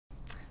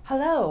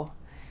Hello.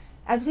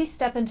 As we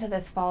step into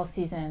this fall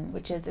season,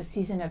 which is a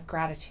season of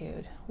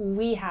gratitude,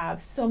 we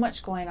have so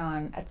much going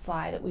on at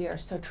Fly that we are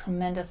so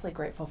tremendously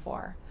grateful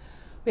for.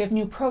 We have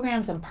new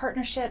programs and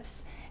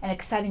partnerships and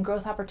exciting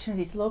growth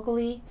opportunities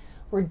locally.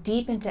 We're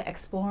deep into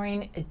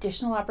exploring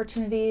additional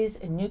opportunities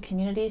in new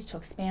communities to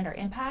expand our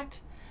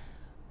impact.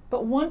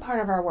 But one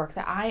part of our work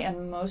that I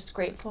am most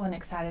grateful and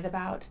excited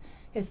about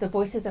is the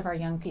voices of our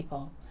young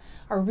people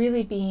are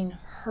really being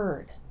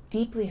heard,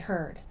 deeply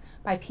heard,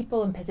 by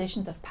people in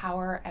positions of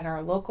power at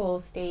our local,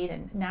 state,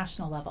 and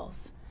national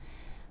levels.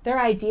 Their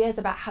ideas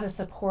about how to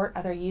support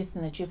other youth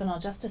in the juvenile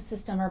justice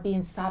system are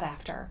being sought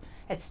after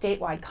at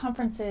statewide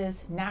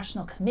conferences,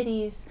 national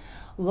committees,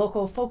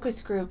 local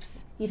focus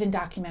groups, even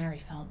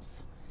documentary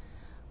films.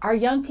 Our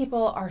young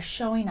people are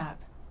showing up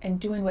and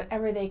doing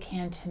whatever they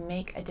can to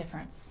make a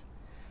difference.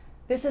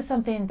 This is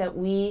something that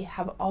we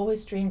have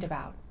always dreamed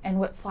about and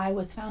what Fly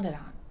was founded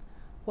on.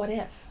 What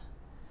if?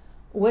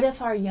 What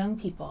if our young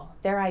people,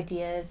 their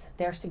ideas,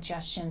 their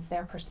suggestions,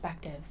 their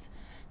perspectives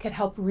could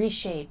help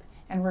reshape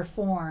and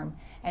reform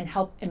and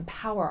help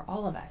empower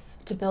all of us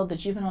to build the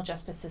juvenile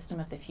justice system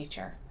of the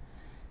future?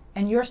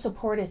 And your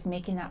support is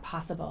making that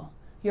possible.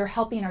 You're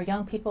helping our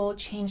young people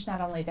change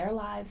not only their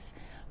lives,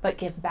 but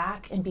give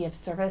back and be of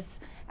service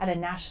at a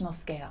national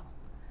scale.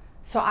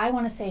 So I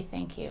want to say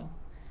thank you.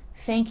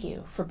 Thank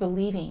you for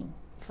believing,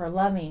 for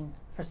loving,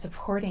 for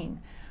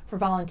supporting, for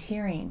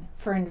volunteering,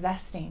 for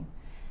investing,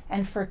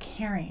 and for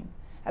caring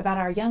about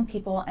our young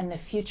people and the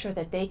future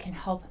that they can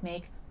help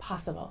make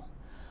possible.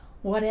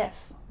 What if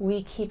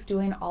we keep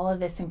doing all of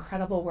this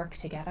incredible work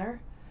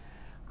together?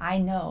 I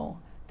know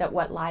that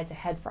what lies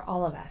ahead for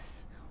all of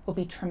us will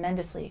be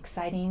tremendously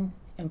exciting,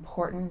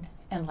 important,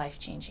 and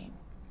life-changing.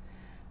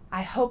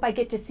 I hope I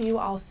get to see you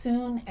all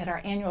soon at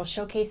our annual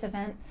showcase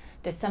event,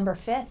 December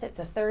 5th. It's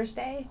a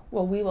Thursday,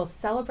 where we will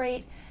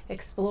celebrate,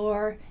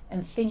 explore,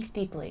 and think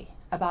deeply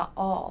about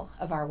all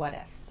of our what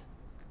ifs.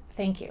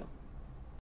 Thank you.